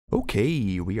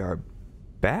Okay, we are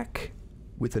back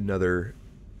with another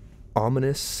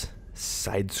ominous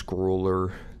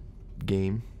side-scroller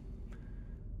game.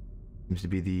 Seems to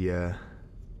be the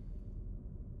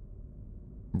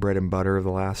bread and butter of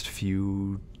the last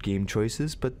few game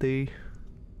choices, but they're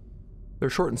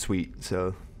short and sweet,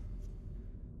 so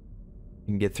you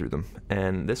can get through them.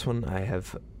 And this one I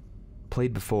have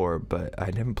played before, but I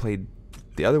haven't played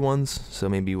the other ones, so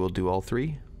maybe we'll do all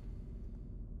three.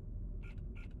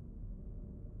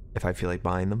 If I feel like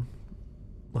buying them,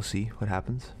 we'll see what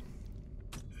happens.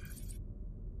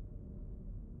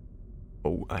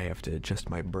 Oh, I have to adjust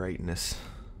my brightness.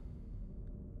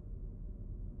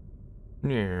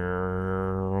 Keep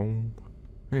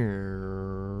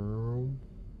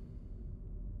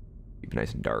it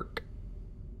nice and dark.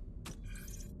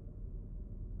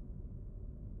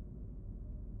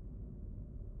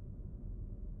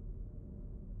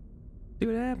 See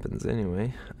what happens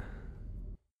anyway.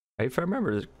 If I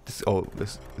remember, it's called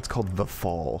The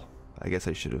Fall. I guess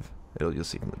I should have. You'll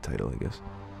see from the title, I guess.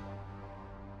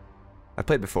 I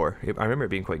played before. I remember it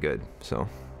being quite good, so.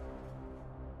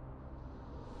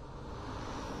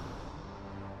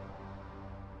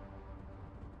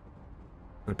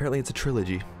 And apparently it's a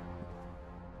trilogy.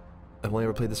 I've only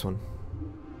ever played this one.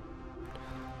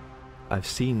 I've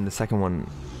seen the second one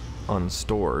on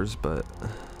stores, but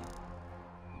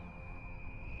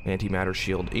antimatter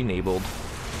shield enabled.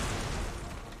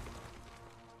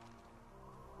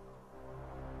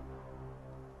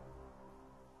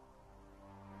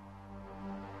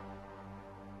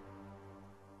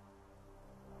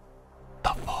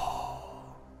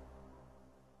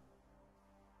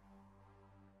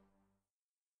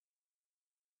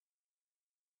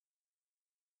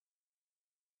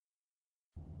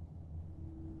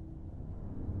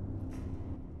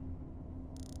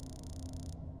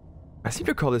 I seem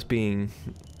to recall this being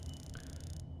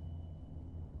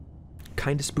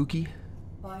kinda spooky.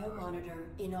 Biomonitor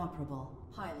inoperable.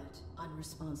 Pilot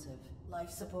unresponsive. Life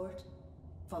support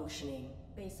functioning.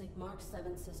 Basic Mark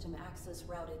 7 system access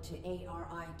routed to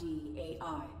ARID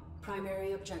AI.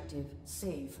 Primary objective,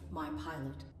 save my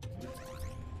pilot.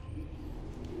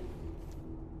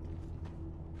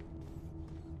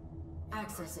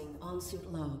 Accessing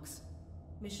en-suite logs.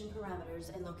 Mission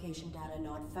parameters and location data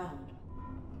not found.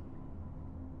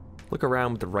 Look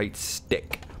around with the right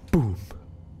stick. Boom.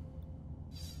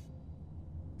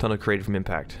 Tunnel created from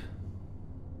impact.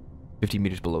 50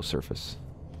 meters below surface.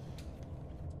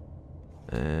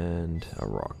 And a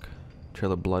rock.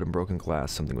 Trail of blood and broken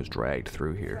glass. Something was dragged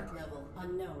through here. Threat level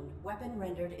unknown. Weapon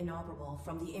rendered inoperable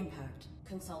from the impact.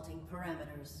 Consulting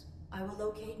parameters. I will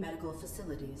locate medical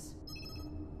facilities.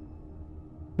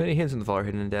 Many hints in the fall are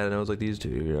hidden in data nodes like these two.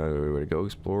 You know where to go,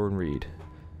 explore, and read.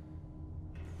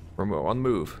 On the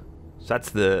move. So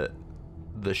that's the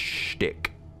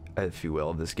shtick, if you will,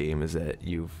 of this game, is that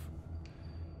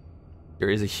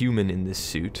there is a human in this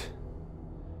suit,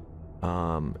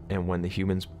 and when the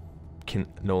humans can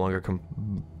no longer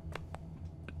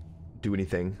do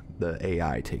anything, the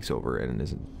AI takes over and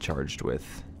is charged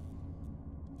with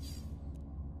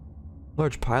a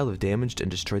large pile of damaged and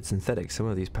destroyed synthetics. Some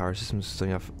of these power systems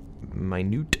sending off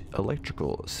minute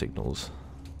electrical signals.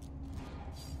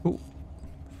 Ooh,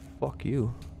 fuck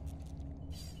you.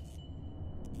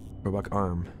 Robot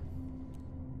arm.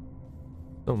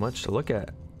 So much to look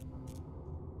at.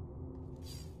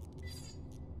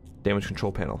 Damage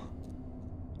control panel.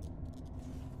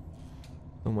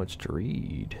 So much to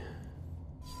read.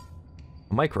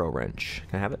 Micro wrench.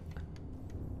 Can I have it?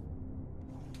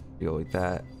 Go like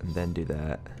that, and then do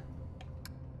that.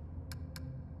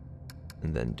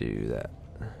 And then do that.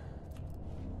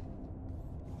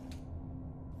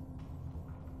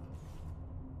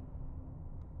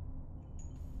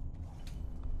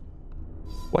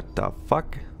 What the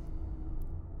fuck?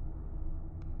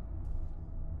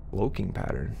 Cloaking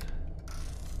pattern.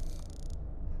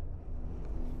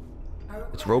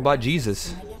 It's Robot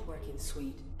Jesus. My networking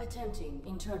suite. Attempting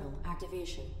internal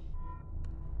activation.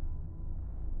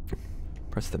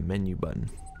 Press the menu button.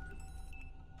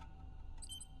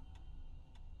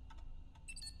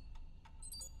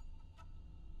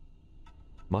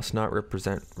 Must not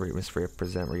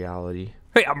misrepresent reality.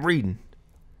 Hey, I'm reading.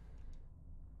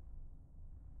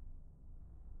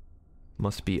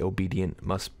 Must be obedient,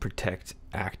 must protect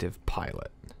active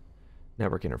pilot.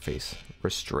 Network interface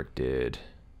restricted.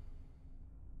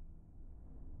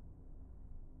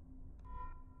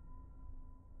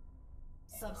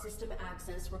 Subsystem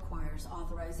access requires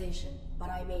authorization,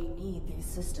 but I may need these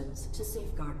systems to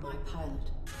safeguard my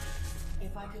pilot.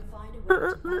 If I can find a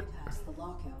way to bypass the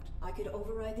lockout, I could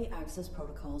override the access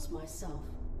protocols myself.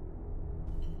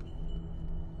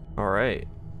 Alright.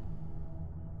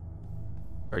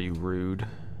 Are you rude?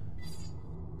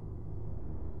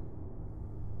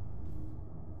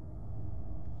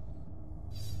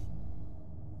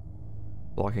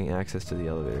 Blocking access to the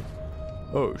elevator.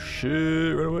 Oh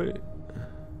shit, right away.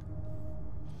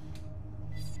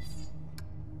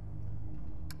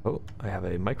 Oh, I have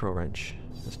a micro wrench.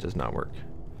 This does not work.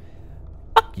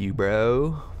 Fuck you,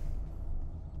 bro.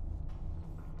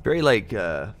 Very like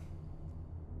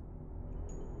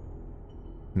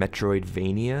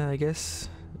Metroidvania, I guess.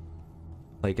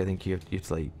 Like I think you have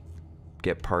to like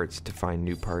get parts to find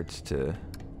new parts to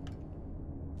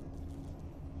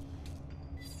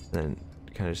then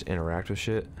kind of just interact with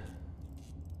shit.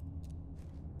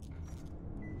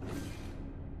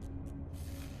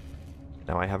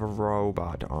 Now I have a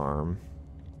robot arm.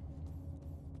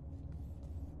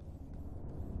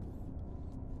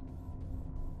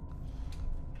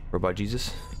 Robot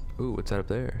Jesus. Ooh, what's that up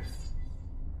there?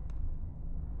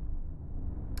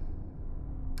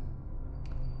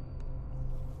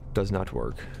 Does not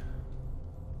work.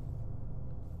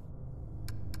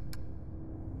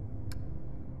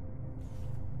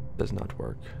 Does not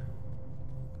work.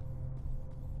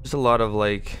 Just a lot of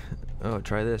like, oh,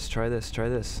 try this, try this, try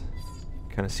this.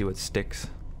 Kind of see what sticks.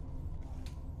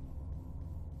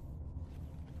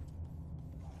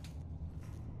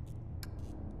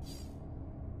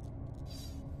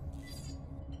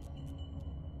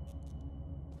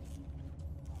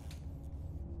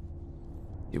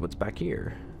 See what's back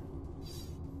here.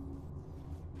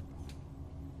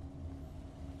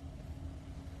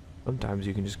 Sometimes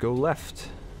you can just go left.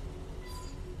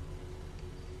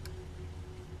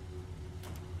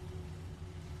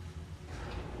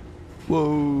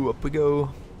 Whoa, up we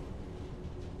go.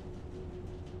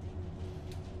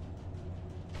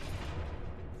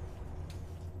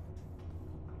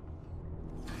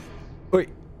 Oi!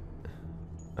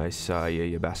 I saw you,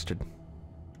 you bastard.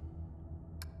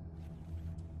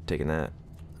 Taking that.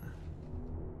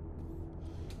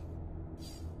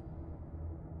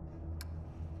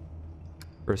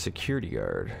 For a security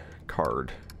guard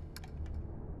card.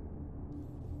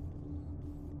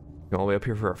 You all the way up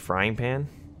here for a frying pan?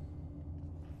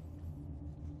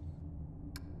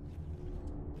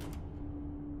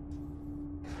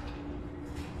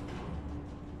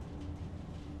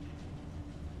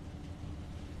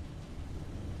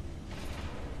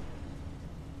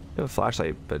 You have a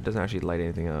flashlight, but it doesn't actually light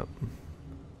anything up.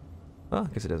 Well,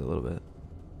 I guess it does a little bit.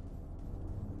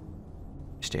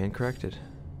 Stand corrected.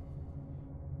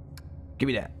 Give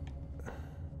me that.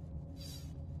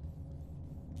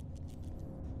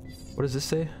 What does this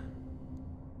say?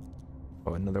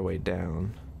 Oh, another way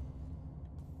down.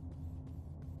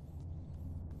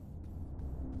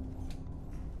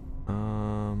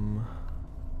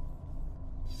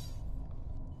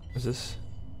 What's this?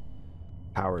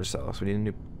 Power cell. So we need a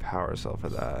new power cell for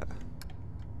that.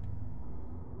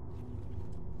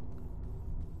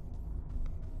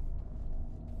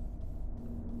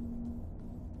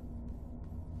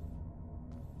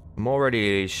 I'm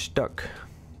already stuck.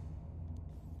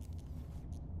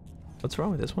 What's wrong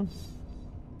with this one?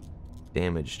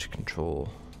 Damaged control.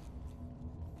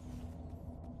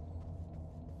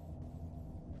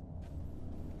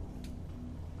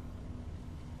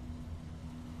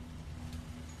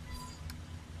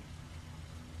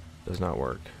 Does not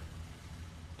work.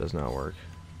 Does not work.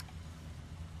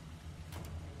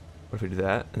 What if we do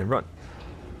that and then run?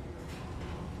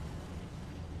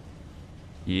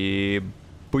 Yeah,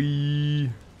 boy.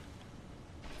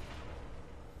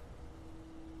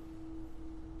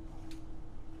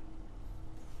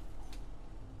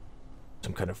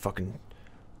 Some kind of fucking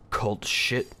cult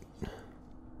shit.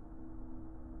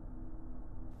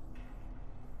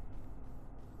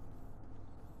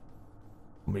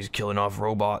 Somebody's killing off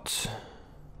robots.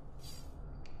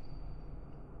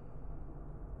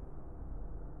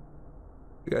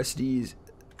 We got sneeze.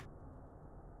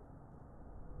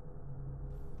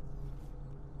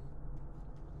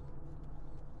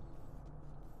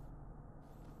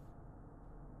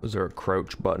 Was there a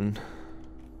crouch button?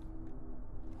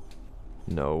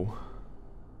 No.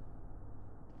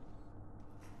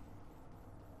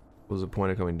 What was the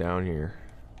point of coming down here?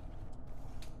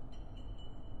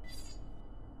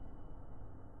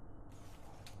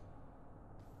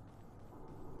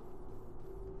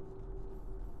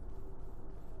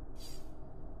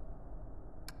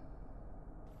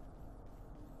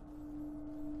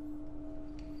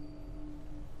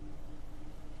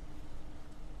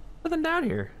 Nothing down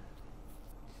here.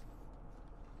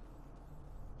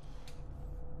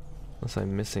 Unless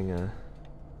I'm missing a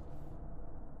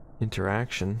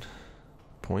interaction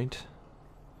point.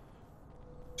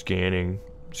 Scanning.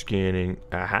 Scanning.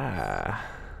 Aha.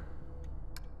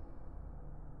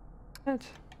 What?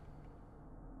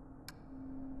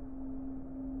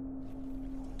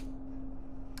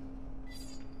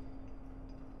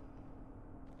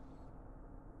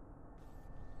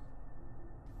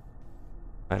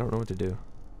 I don't know what to do.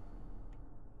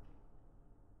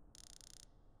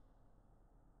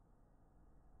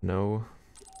 No.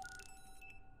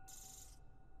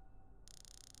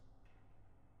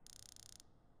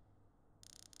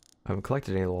 I haven't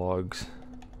collected any logs.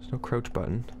 There's no crouch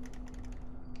button.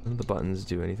 None of the buttons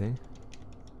do anything.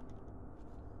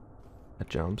 That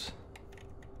jumps.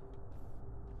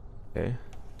 Okay.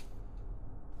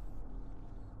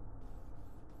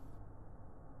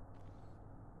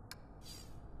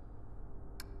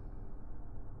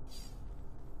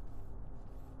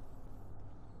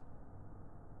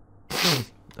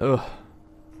 Ugh.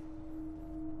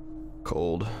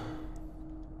 Cold.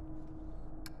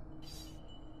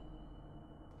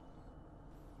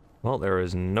 Well, there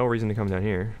is no reason to come down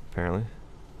here, apparently.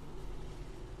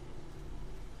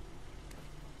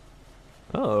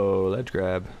 Oh, ledge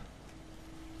grab.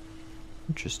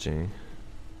 Interesting.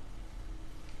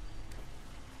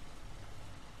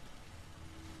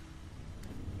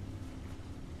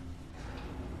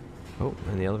 Oh,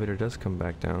 and the elevator does come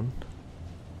back down.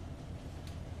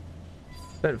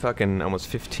 Spent fucking almost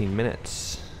 15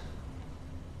 minutes.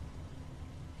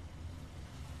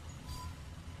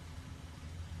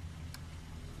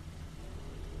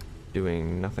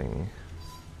 Doing nothing.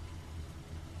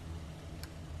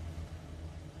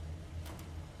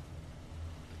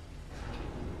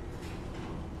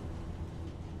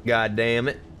 God damn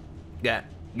it. God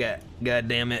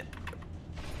damn it.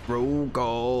 Roll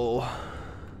call.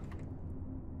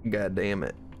 God damn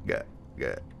it. God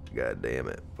damn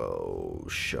it. Oh,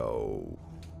 show.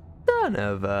 Son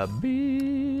of a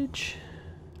bitch.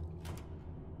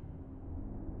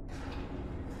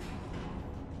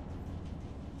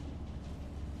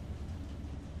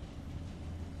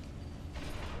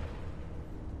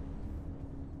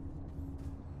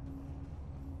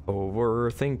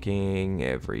 Overthinking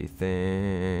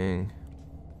everything.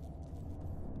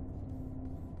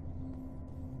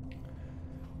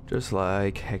 Just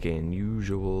like heckin'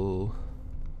 usual.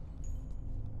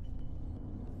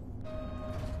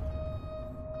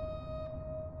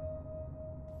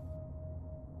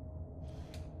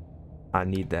 I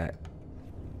need that.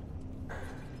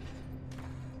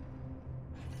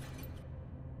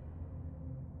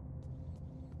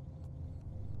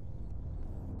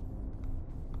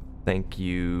 Thank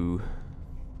you.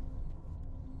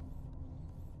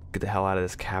 Get the hell out of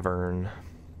this cavern.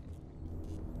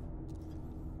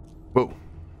 Whoa.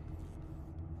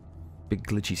 Big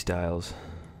glitchy styles.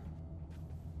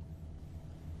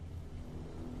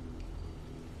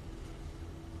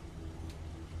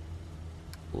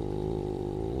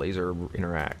 Laser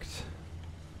interact.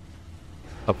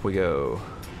 Up we go.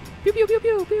 Pew pew pew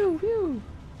pew pew pew.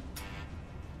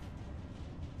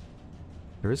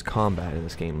 There is combat in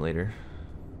this game later.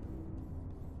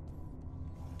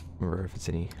 I don't remember if it's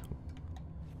any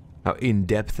how in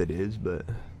depth it is, but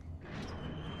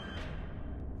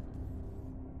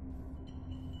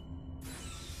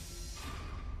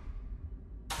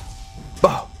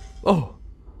oh oh.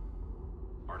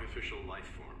 Artificial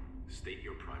life form. State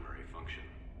your primary function.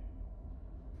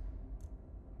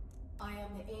 I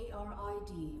am the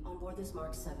ARID on board this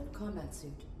Mark 7 combat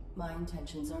suit. My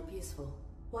intentions are peaceful.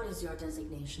 What is your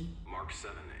designation? Mark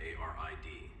 7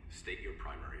 ARID. State your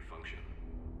primary function.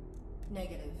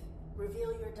 Negative.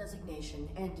 Reveal your designation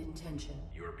and intention.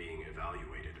 You are being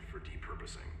evaluated for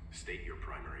depurposing. State your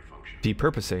primary function.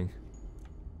 Depurposing.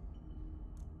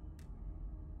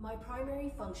 My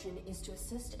primary function is to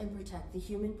assist and protect the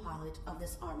human pilot of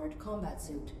this armored combat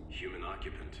suit. Human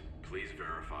occupant, please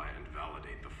verify and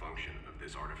validate the function of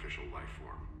this artificial life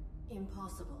form.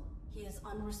 Impossible. He is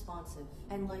unresponsive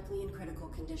and likely in critical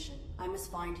condition. I must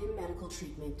find him medical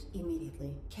treatment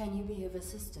immediately. Can you be of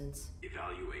assistance?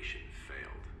 Evaluation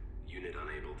failed. Unit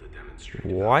unable to demonstrate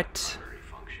What? primary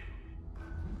function.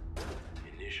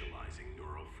 Initializing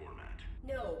neural format.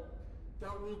 No.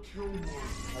 That will kill me.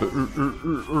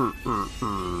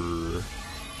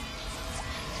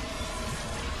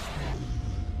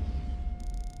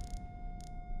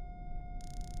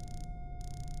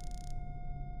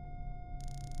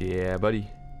 Yeah, buddy.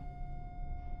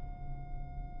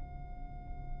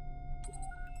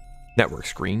 Network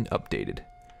screen updated.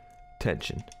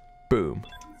 Tension. Boom.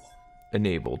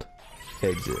 Enabled.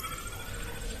 Exit.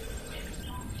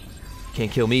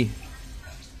 Can't kill me.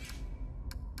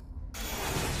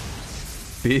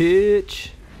 Bitch.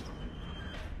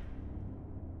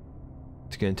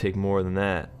 gonna take more than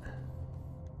that.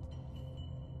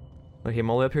 Okay, I'm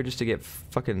all the way up here just to get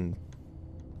fucking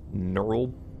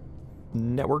neural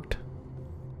networked.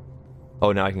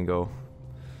 Oh, now I can go.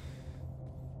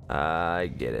 I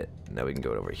get it. Now we can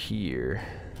go over here.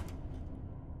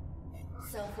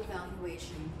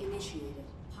 Self-evaluation initiated.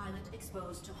 Pilot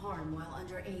exposed to harm while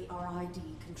under ARID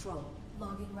control.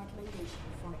 Logging recommendation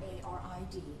for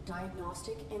ARID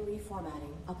diagnostic and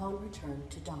reformatting upon return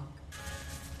to dock.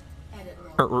 Edit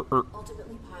log.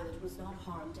 Ultimately, pilot was not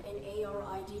harmed and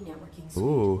ARID networking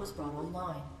suite was brought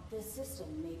online. This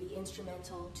system may be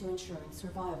instrumental to ensuring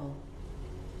survival.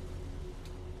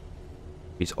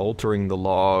 He's altering the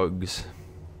logs.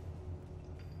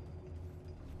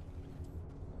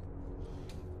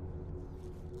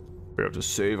 We have to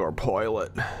save our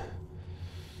pilot.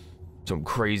 Some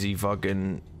crazy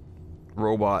fucking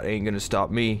robot ain't gonna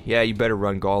stop me. Yeah, you better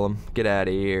run, Gollum. Get out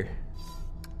of here.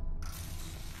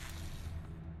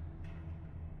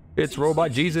 It's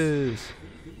Robot Jesus.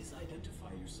 Please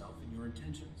identify yourself and your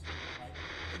intentions.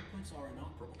 Inputs are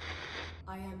inoperable.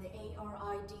 I am the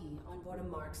ARID on board a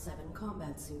Mark 7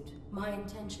 combat suit. My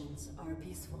intentions are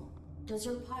peaceful. Does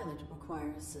your pilot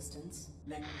require assistance?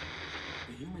 Negative.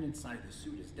 The human inside the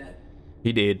suit is dead.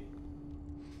 He did.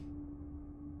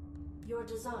 Your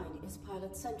design is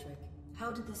pilot-centric.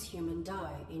 How did this human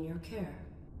die in your care?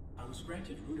 I was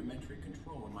granted rudimentary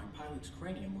control when my pilot's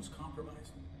cranium was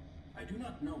compromised. I do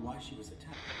not know why she was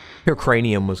attacked. Her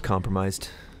cranium was compromised.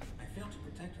 I failed to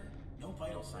protect her. No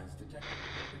vital signs detected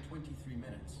for 23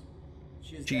 minutes.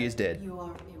 She is dead. You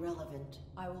are irrelevant.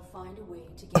 I will find a way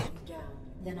to get you down.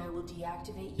 Then I will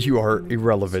deactivate You are and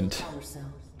irrelevant. your power cells.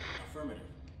 Affirmative.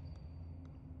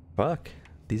 Fuck.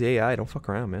 These AI don't fuck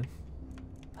around, man.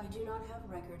 I do not have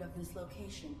record of this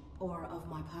location or of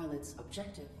my pilot's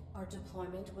objective. Our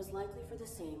deployment was likely for the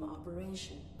same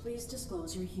operation. Please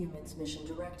disclose your human's mission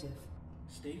directive.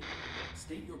 State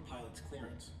your pilot's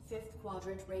clearance. 5th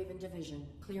Quadrant Raven Division.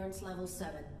 Clearance level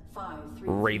 7. 5-3.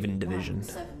 Raven Division.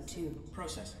 7-2.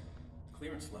 Processing.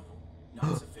 Clearance level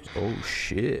not sufficient. Oh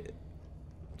shit.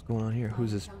 What's going on here?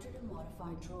 Who's this? I encountered a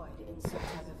modified droid in some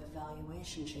type of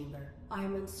evaluation chamber. I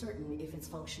am uncertain if its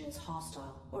function is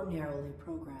hostile or narrowly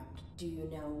programmed. Do you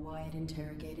know why it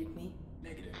interrogated me?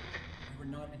 Negative. We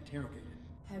were not interrogated.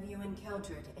 Have you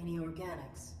encountered any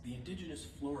organics? The indigenous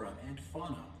flora and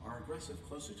fauna are aggressive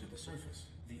closer to the surface.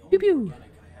 The only Pew pew. organic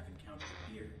I have encountered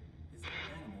here is the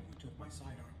animal who took my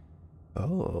sidearm.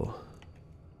 Oh.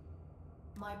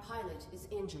 My pilot is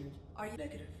injured. Are you...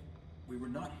 Negative. We were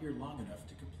not here long enough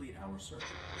to complete our search.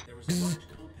 There is a large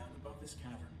compound above this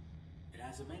cavern. It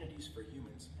has amenities for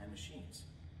humans and machines.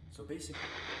 So basic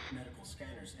medical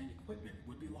scanners and equipment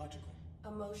would be logical.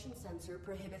 A motion sensor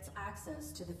prohibits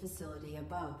access to the facility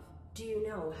above. Do you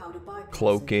know how to bypass it?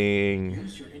 Cloaking.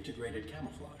 Use your integrated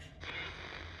camouflage.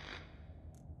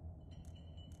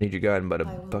 Need your gun, but a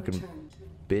I will fucking return.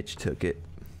 bitch took it.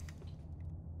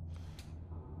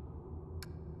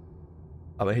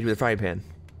 I'm gonna hit you with a frying pan.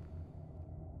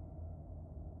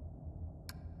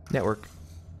 Network.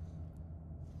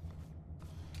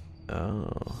 Oh.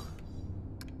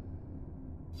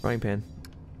 Frying pan.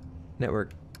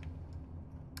 Network.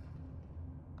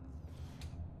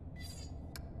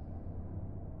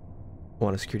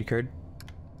 Want a security card?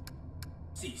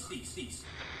 Cease.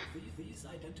 Please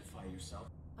identify yourself.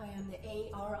 I am the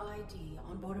ARID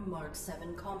on board a Mark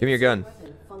 7 combat Give me your gun.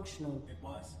 weapon functional. It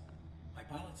was. My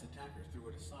pilot's attacker threw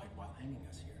it aside while hanging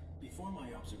us here. Before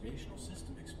my observational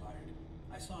system expired,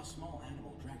 I saw a small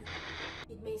animal drag it.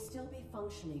 It may still be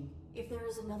functioning. If there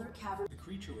is another cavern, The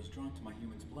creature was drawn to my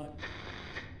human's blood.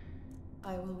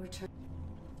 I will return.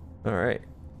 Alright.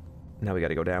 Now we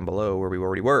gotta go down below where we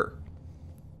already were.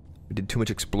 We did too much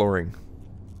exploring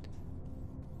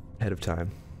ahead of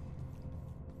time.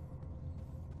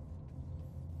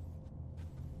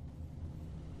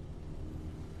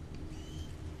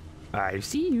 I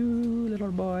see you,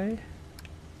 little boy.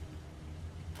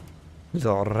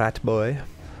 Little rat boy.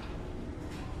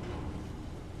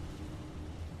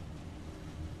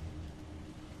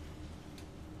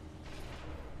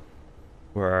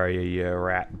 Where are you, you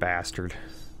rat bastard?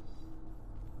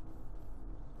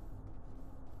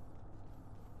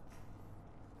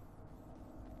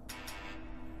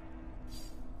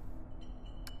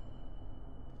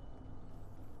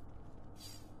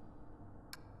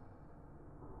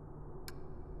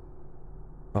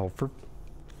 Oh, for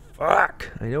fuck!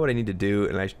 I know what I need to do,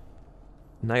 and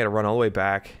now I gotta run all the way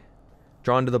back.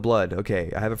 Drawn to the blood.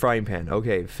 Okay, I have a frying pan.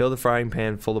 Okay, fill the frying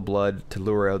pan full of blood to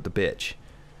lure out the bitch.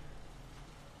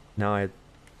 Now I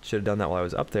should have done that while I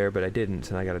was up there, but I didn't,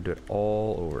 and I gotta do it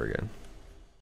all over again.